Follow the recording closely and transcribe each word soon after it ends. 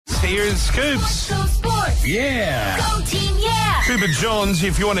Here is Scoops. Go Sports. Yeah. Go Team, yeah. Cooper Johns,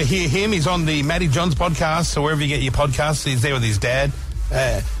 if you want to hear him, he's on the Matty Johns podcast, so wherever you get your podcasts, he's there with his dad.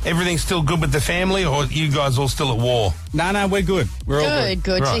 Everything's still good with the family, or you guys all still at war? No, we're good. We're all good.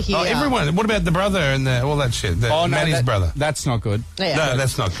 Good Right. to hear. Oh, everyone. What about the brother and all that shit? Matty's brother. That's not good. Yeah. No,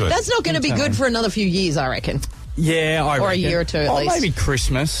 that's not good. That's not going to be good for another few years, I reckon. Yeah, I reckon. Or a year or two at least. Maybe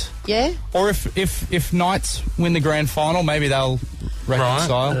Christmas. Yeah? Or if Knights win the grand final, maybe they'll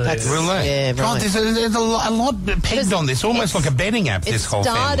reconcile. Right. That's, Will they? yeah, God, right. there's a lot pegged on this, almost like a betting app, this whole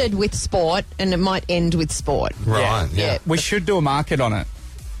thing. It started with sport, and it might end with sport. Right, yeah. We should do a market on it.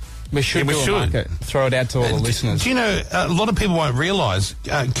 We should Yeah, we do a should. market. Throw it out to all the listeners. Do you know, a lot of people won't realise,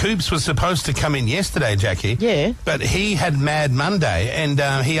 Coops was supposed to come in yesterday, Jackie. Yeah. But he had Mad Monday, and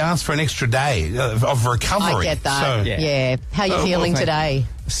he asked for an extra day of recovery. I get that. So, yeah. How are you feeling today?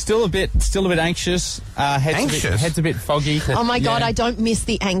 Still a bit anxious. Head's a bit foggy. Oh, my God, Yeah. I don't miss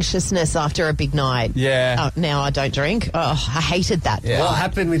the anxiousness after a big night. Yeah. Now I don't drink. Oh, I hated that. Yeah. What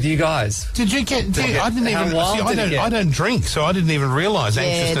happened with you guys? Did you get? I didn't How even. wild See, did it get? I don't drink, so I didn't even realise Yeah,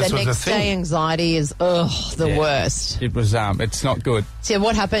 anxiousness the was a next day thing. anxiety is, the worst. It was. It's not good. So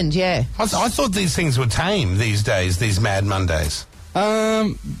what happened? Yeah. I thought these things were tame these days. These Mad Mondays,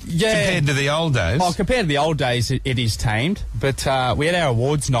 Yeah. compared to the old days. Oh, compared to the old days, it is tamed. But we had our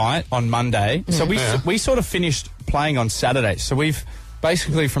awards night on Monday, so we sort of finished playing on Saturday. So we've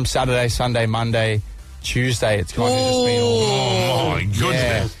basically from Saturday, Sunday, Monday, Tuesday, it's kind of just been all. Oh my goodness!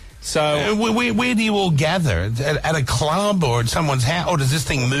 Yeah. So Where do you all gather? At a club or at someone's house? Or does this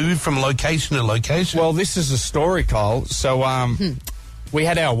thing move from location to location? well, this is a story, Cole. So we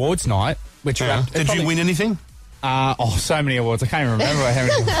had our awards night, which Did you win anything? so many awards. I can't even remember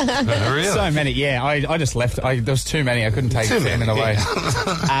how many. Really? So many, yeah. I just left. There was too many. I couldn't take Too them many, away.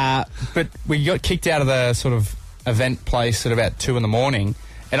 yeah. But we got kicked out of the sort of event place at about 2 a.m,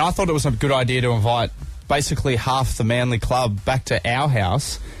 and I thought it was a good idea to invite basically half the Manly club back to our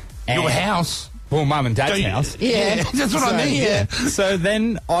house. Your house? Well, Mum and Dad's Don't you- house. Yeah. That's what I mean. Yeah. So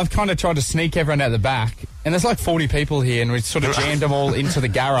then I've kind of tried to sneak everyone out the back, and there's like 40 people here, and we sort of jammed them all into the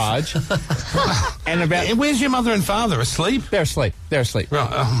garage. And And where's your mother and father? Asleep? they're asleep. Right.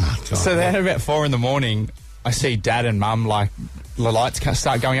 Oh my God. So then at about 4 a.m, I see Dad and Mum, like, the lights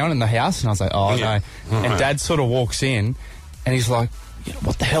start going on in the house, and I was like, oh, Yeah. no. And Right. Dad sort of walks in, and he's like,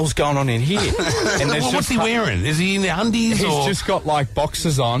 what the hell's going on in here? And there's What's he wearing? Is he in the undies? He's or? just got, like,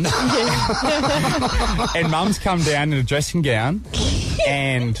 boxers on. And Mum's come down in a dressing gown,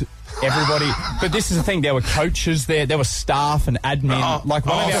 and everybody... But this is the thing, there were coaches there were staff and admin.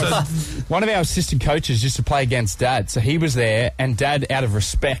 One of our assistant coaches used to play against Dad, so he was there, and Dad, out of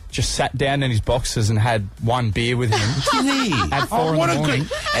respect, just sat down in his boxers and had one beer with him. Did he? At 4 what in the a morning.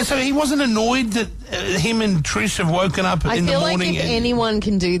 good... And so he wasn't annoyed that him and Trish have woken up I in the feel like morning... if anyone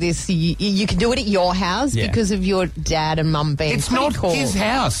can do this, you can do it at your house Yeah. because of your dad and mum being It's pretty not cool. his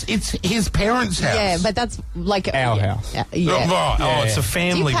house. It's his parents' house. Yeah, but that's like... Our yeah, house. Yeah. Oh, yeah. right. Yeah. It's a Do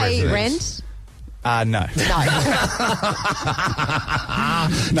family you pay residence. rent? No. No.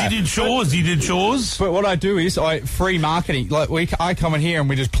 Do you do chores? But what I do is free marketing. Like I come in here and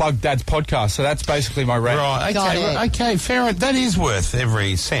we just plug Dad's podcast. So that's basically my rent. Right. Got Okay. it. Okay. Fair enough. That is worth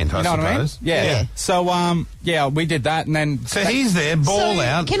every cent, I You know suppose. what I mean? Yeah. So we did that, and then So he's there, ball So,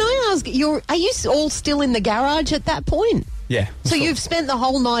 out. can I ask, are you all still in the garage at that point? yeah. So you've spent the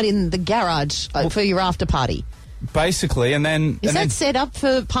whole night in the garage for your after party. basically, and then Is that set up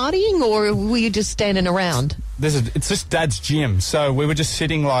for partying, or were you just standing around? it's just Dad's gym, so we were just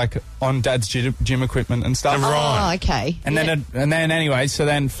sitting like on Dad's gym equipment and stuff. Right. Oh, okay. And then anyway, so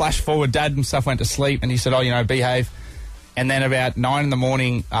then flash forward, Dad and stuff went to sleep, and he said, behave. And then about 9 in the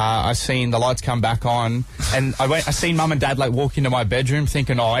morning, I seen the lights come back on, and I seen Mum and Dad like walk into my bedroom,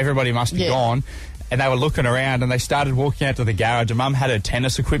 thinking, everybody must be gone. And they were looking around, and they started walking out to the garage. And Mum had her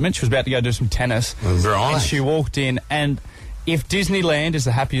tennis equipment; she was about to go do some tennis. Right. And she walked in, and if Disneyland is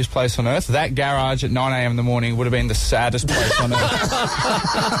the happiest place on earth, that garage at 9 a.m. in the morning would have been the saddest place on earth.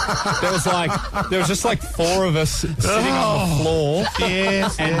 There was just like 4 of us sitting on the floor.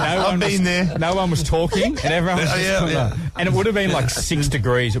 Yes, And I've been there. No one was talking, and everyone was just and it would have been like 6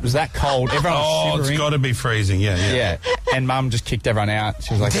 degrees. It was that cold. Everyone was it's shivering. got to be freezing. Yeah. And Mum just kicked everyone out.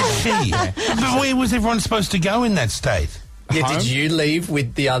 She was like, Did she? But where was everyone supposed to go in that state? Yeah, Home? did you leave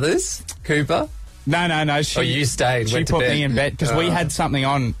with the others, Cooper? No. You stayed, She went to put bed. me in bed because we had something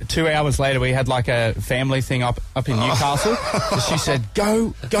on. 2 hours later, we had like a family thing up in Newcastle. So she said,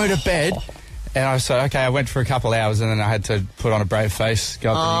 "Go to bed." And I said, okay, I went for a couple hours and then I had to put on a brave face.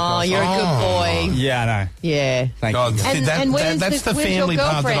 Go up Oh, to you're a good boy. Yeah, I know. Yeah. Thank God, you. see, that's the where's family your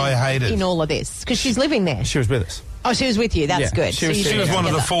part that I girlfriend hated. in all of this? Because she's living there. She was with us. Oh, she was with you. That's Yeah, good. she was- you she She two was were one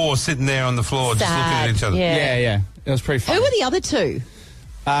of the together. four sitting there on the floor just looking at Sad. each other. Yeah. Yeah. It was pretty fun. Who were the other two?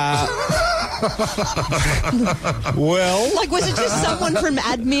 Well, Like, was it just someone from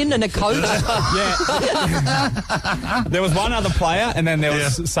admin and a coach? yeah. There was one other player and then there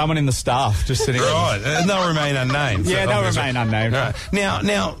was someone in the staff just sitting there. Right, and they'll remain unnamed. Yeah, they'll obviously. remain unnamed. Right.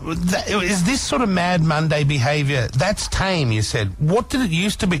 Now, is this sort of Mad Monday behaviour? That's tame, you said. What did it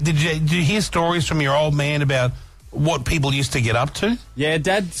used to be? Did you hear stories from your old man about what people used to get up to? Yeah,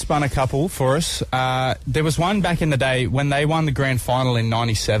 Dad spun a couple for us. There was one back in the day when they won the grand final in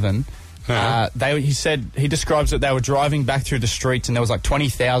 '97. He describes that they were driving back through the streets and there was like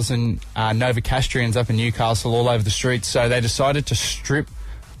 20,000 Novocastrians up in Newcastle all over the streets. So they decided to strip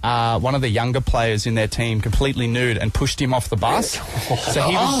one of the younger players in their team completely nude and pushed him off the bus. So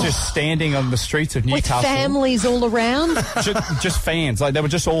he was just standing on the streets of With Newcastle. families all around? Just fans. Like, they were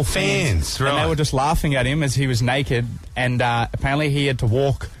just all fans. Right. And they were just laughing at him as he was naked. And apparently he had to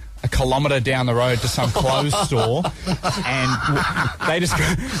walk a kilometre down the road to some clothes store. And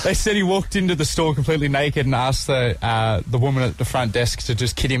they said he walked into the store completely naked and asked the woman at the front desk to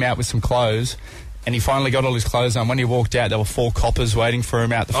just kit him out with some clothes. And he finally got all his clothes on. When he walked out, there were 4 coppers waiting for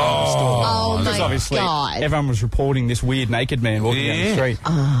him out the front of the store. Oh, Because my obviously God. everyone was reporting this weird naked man walking down the street.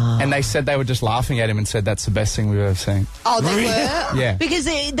 And they said they were just laughing at him and said that's the best thing we've ever seen. Oh, they Really? were? Yeah. Because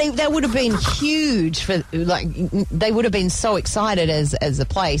they would have been huge for, like, they would have been so excited as a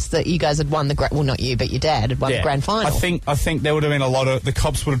place that you guys had won the, well, not you, but your dad had won the grand final. I think there would have been a lot of, the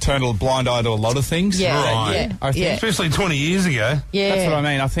cops would have turned a blind eye to a lot of things. Yeah, Right. yeah, I think- yeah. Especially 20 years ago. Yeah. That's what I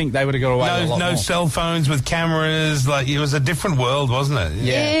mean. I think they would have got away with a lot No more. cell phones with cameras. Like, it was a different world, wasn't it?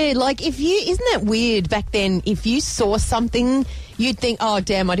 Yeah, like isn't that weird back then? If you saw something, you'd think, oh,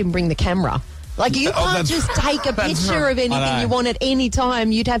 damn, I didn't bring the camera. Like, you can't that's- just take a that's picture right. of anything I know. you want at any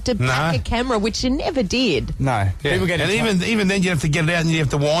time. You'd have to pack No. a camera, which you never did. No. Yeah. People get and in even then you have to get it out and you have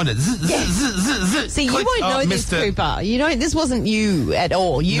to wind it. Zzz, zzz, zzz, zzz, See, click. you won't Oh, know this, missed it. Cooper. You don't. This wasn't you at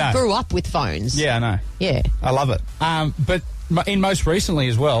all. You No. grew up with phones. Yeah, I know. Yeah. I love it. But in most recently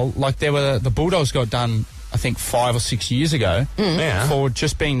as well, like the Bulldogs got done, I think 5 or 6 years ago Yeah. for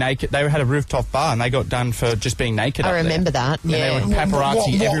just being naked. They had a rooftop bar and they got done for just being naked. I up there. remember that. And Yeah. they were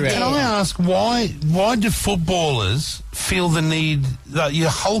paparazzi everywhere. Can I ask why do footballers feel the need that you're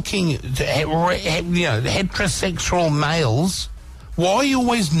hulking, heterosexual males? Why are you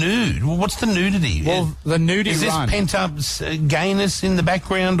always nude? What's the nudity? Well, the nudie is this run. pent up gayness in the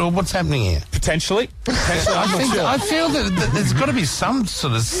background, or what's happening here? Potentially. I feel that there's got to be some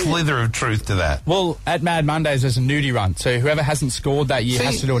sort of slither of truth to that. Well, at Mad Mondays, there's a nudie run. So whoever hasn't scored that year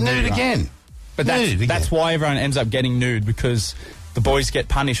has to do a nude nudie run. again. But Nude again. that's why everyone ends up getting nude, because the boys get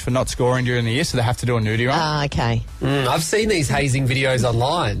punished for not scoring during the year, so they have to do a nudie run. Ah, okay. I've seen these hazing videos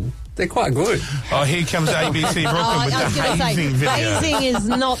online. They're quite good. Oh, here comes ABC Brooklyn with I the was going to say, hazing video. hazing is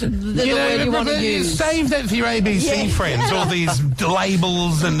not the word you want to use. Save that for your ABC Yeah. friends, all these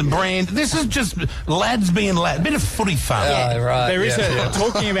labels and the brand. This is just lads being lads. Bit of footy fun. Yeah, right. There is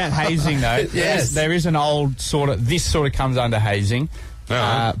talking about hazing though. Yes. there is an old this sort of comes under hazing.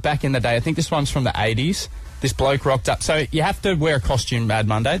 Alright. Back in the day, I think this one's from the 80s. This bloke rocked up. So you have to wear a costume, Mad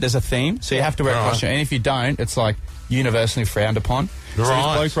Monday. There's a theme, so you have to wear a Right. costume. And if you don't, it's like universally frowned upon. So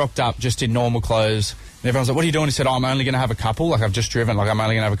Right. this bloke rocked up just in normal clothes. And everyone's like, what are you doing? He said, I'm only going to have a couple. Like, I've just driven. Like, I'm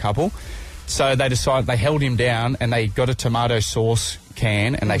only going to have a couple. So they held him down and they got a tomato sauce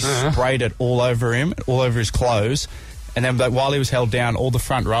can and they sprayed it all over him, all over his clothes. And then while he was held down, all the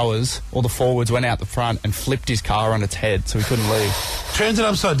front rowers, all the forwards went out the front and flipped his car on its head so he couldn't leave. Turns it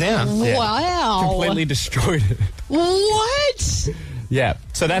upside down. Wow. Completely destroyed it. What? Yeah.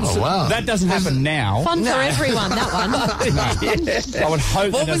 So that doesn't happen now. Fun for everyone, that one. I would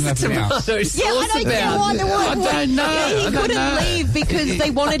hope What that was doesn't the happen now. tomato sauce Yeah, I don't get about? why they I don't know. Yeah, I he don't couldn't know. leave because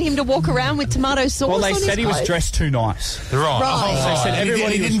they wanted him to walk around with tomato sauce Well, on they his said he was clothes. dressed too nice. Right. Right. Oh, So they said and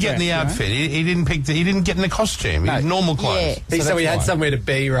everybody he was didn't get in the dressed, outfit. He didn't get in the costume. He had normal clothes. Yeah. So he had fine. somewhere to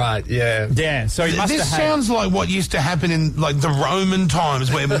be, right? Yeah. Yeah, so he must This have had... sounds like what used to happen in like the Roman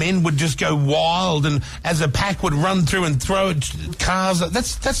times, where men would just go wild and as a pack would run through and throw at cars. That's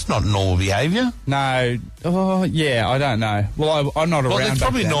That's not normal behaviour. No. Oh, yeah, I don't know. Well, I'm not around. Well, it's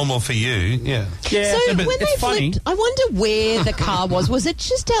probably back then. normal for you. Yeah. Yeah, So but when they it's funny. flipped, I wonder where the car was. Was it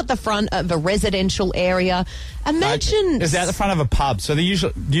just out the front of a residential area? Imagine. It's out the front of a pub. So they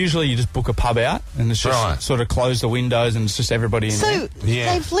usually you just book a pub out and it's just Right. sort of close the windows and it's just everybody in there. So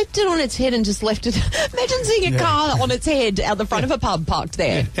Yeah. they flipped it on its head and just left it. Imagine seeing a car on its head out the front of a pub parked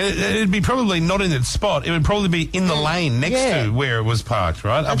there. It'd be probably not in its spot. It would probably be in the lane next Yeah. to where it was parked,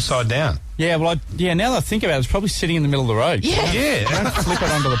 right? Upside down. Yeah, well, now that I think about it, it's probably sitting in the middle of the road. Yeah. Yeah, Don't flip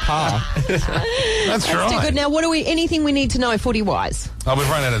it onto the path. that's Too right. good. Now, anything we need to know footy wise? Oh, we've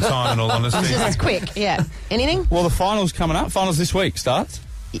run out of time, in all honesty. Just quick, yeah. Anything? Well, the finals coming up. Finals this week starts.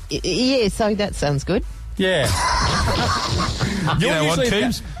 Yeah, so that sounds good. Yeah. You know what,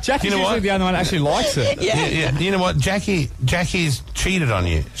 Tubes? Jackie's You know usually what? the only one that actually likes it. Yeah. You know what? Jackie's cheated on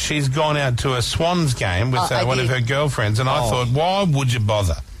you. She's gone out to a Swans game with I one of did. her girlfriends, and I thought, why would you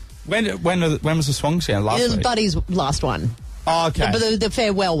bother? When was the Swans game? Last It was week? Buddy's last one. Oh, okay. The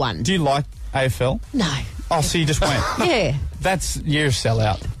farewell one. Do you like AFL? No. Oh, so you just went. Yeah. You're a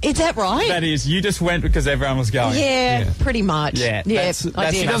sellout. Is that right? That is. You just went because everyone was going. Yeah, pretty much. Yeah, I that's-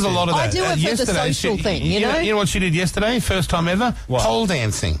 did. She does a lot of that. I do it for the Yesterday, social thing, you know? You know what she did yesterday? First time ever? What? Pole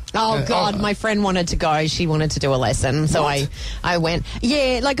dancing. Oh, God, my friend wanted to go. She wanted to do a lesson, so I went.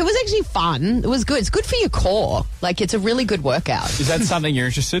 Yeah, like, it was actually fun. It was good. It's good for your core. Like, it's a really good workout. Is that something you're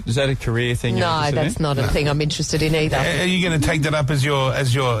interested? Is that a career thing? You're No, interested that's in? not a thing I'm interested in either. Are you going to take that up as your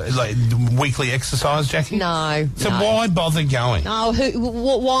like weekly exercise, Jackie? No. So no. why bother going? Oh,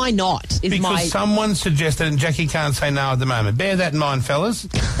 why not? Is Because my someone suggested, and Jackie can't say no at the moment. Bear that in mind, fellas.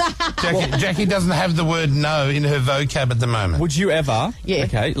 Jackie doesn't have the word no in her vocab at the moment. Would you ever? Yeah.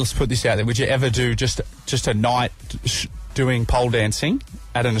 Okay, let's put this out there. Would you ever do just a night doing pole dancing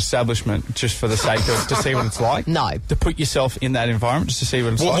at an establishment just for the sake of to see what it's like? No. To put yourself in that environment just to see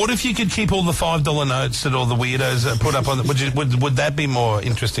what it's like. What if you could keep all the $5 notes that all the weirdos put up on? Would that be more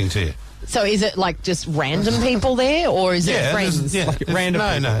interesting to you? So is it like just random people there, or is it friends? Like random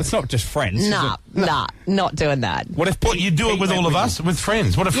people. No. It's not just friends. is Nah, not doing that. it? What if What, you do it Pete with went all of you? us, with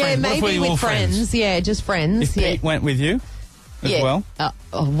friends? What if Yeah, friends? What if maybe we all with friends. Yeah, just friends. If yeah. Pete went with you as yeah. well?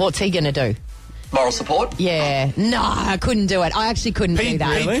 What's he going to do? Moral support? Yeah. No, I couldn't do it. I actually couldn't do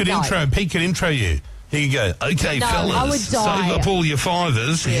that. Pete could intro you. He could go, okay, No, fellas, I would die. save up all your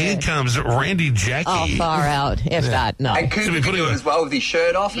fivers. Yeah. Here comes Randy Jackie. Oh, far out. F that. No. And Cooper So we could put do him- it as well with his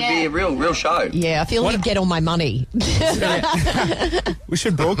shirt off. It'd be a real show. Yeah, I feel he'd get all my money. We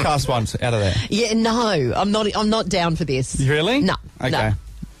should broadcast one out of there. Yeah, no, I'm not down for this. Really? No. Okay. No.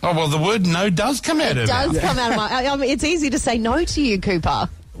 Oh, well, the word no does come out It of does it. come out of my. I mean, it's easy to say no to you, Cooper.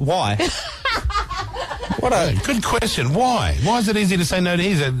 Why? What a... Good question. Why? Why is it easy to say no to?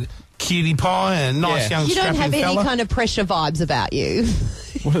 He's a cutie pie and nice Yeah. young You don't strapping have any fella. kind of pressure vibes about you.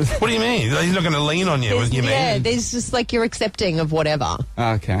 What do you mean? He's not going to lean on you, you mean? Yeah, there's just like you're accepting of whatever.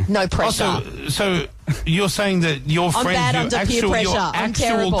 Okay. No pressure. So you're saying that your I'm friends, bad your under peer actual, pressure. your I'm actual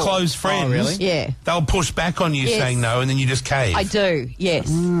terrible. close friends, really? Yeah. they'll push back on you Yes. saying no, and then you just cave. I do, yes.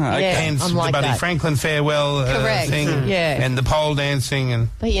 okay. Yeah, Hence I'm like the Buddy that. Franklin farewell Correct. thing, Yeah. and the pole dancing, and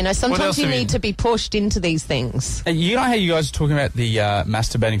But, you know, else sometimes you have you- need to be pushed into these things. You know how you guys were talking about the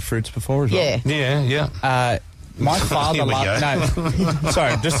masturbating fruits before as well? Yeah. yeah. My father Here we last no,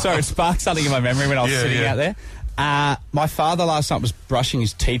 sorry, it sparked something in my memory when I was Yeah, sitting yeah. out there. My father last night was brushing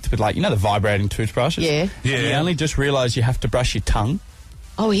his teeth with the vibrating toothbrushes. Yeah. Yeah. And he only just realised you have to brush your tongue.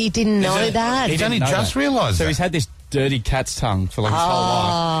 Oh, he didn't know that. He's only didn't know just that. realised So that. he's had this dirty cat's tongue for like his whole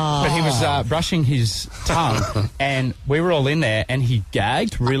life. But he was brushing his tongue, and we were all in there, and he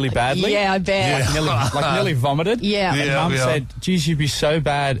gagged really badly. Yeah, I bet. Nearly vomited. Yeah. And Yeah, Mum yeah. said, geez, you'd be so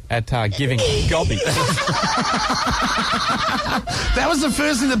bad at giving gobby. That was the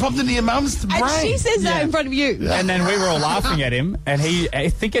first thing that popped into your mum's brain. And she says that Yeah. in front of you. And then we were all laughing at him, and I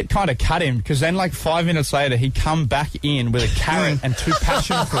think it kind of cut him, because then like 5 minutes later, he come back in with a carrot and 2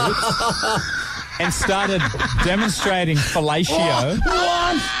 passion fruits and started demonstrating fellatio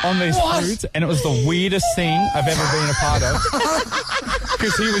on these fruits, and it was the weirdest thing I've ever been a part of.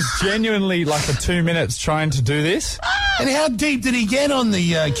 Because he was genuinely, like, for 2 minutes trying to do this. And how deep did he get on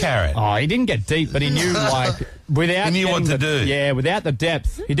the carrot? Oh, he didn't get deep, but he knew, like, without... He knew what getting to do. Yeah, without the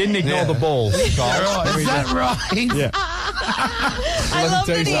depth. He didn't ignore Yeah. the balls. Right, is that right? Yeah. I love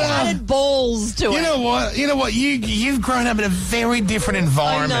do that he that. added balls to You it. know what? You've grown up in a very different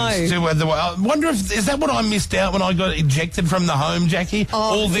environment I to other. I wonder is that what I missed out when I got ejected from the home, Jackie?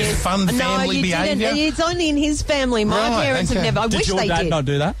 All this fun family no, you behaviour. didn't. It's only in his family. My Right, parents okay. have never. I wish Did your they dad did. not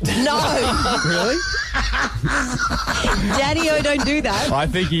do that? No. Really? Daddy-o don't do that. I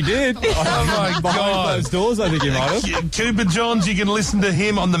think he did. Oh, my Behind God. closed doors, I think he might have. Cooper Johns, you can listen to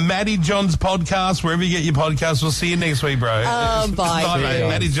him on the Matty Johns podcast, wherever you get your podcast. We'll see you next week, bro. Bye. Bye, mate. Johns.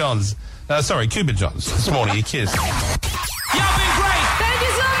 Matty Johns. Sorry, Cooper Johns. This morning, you kiss. Y'all been great.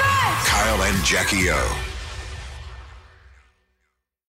 Kyle and Jackie O.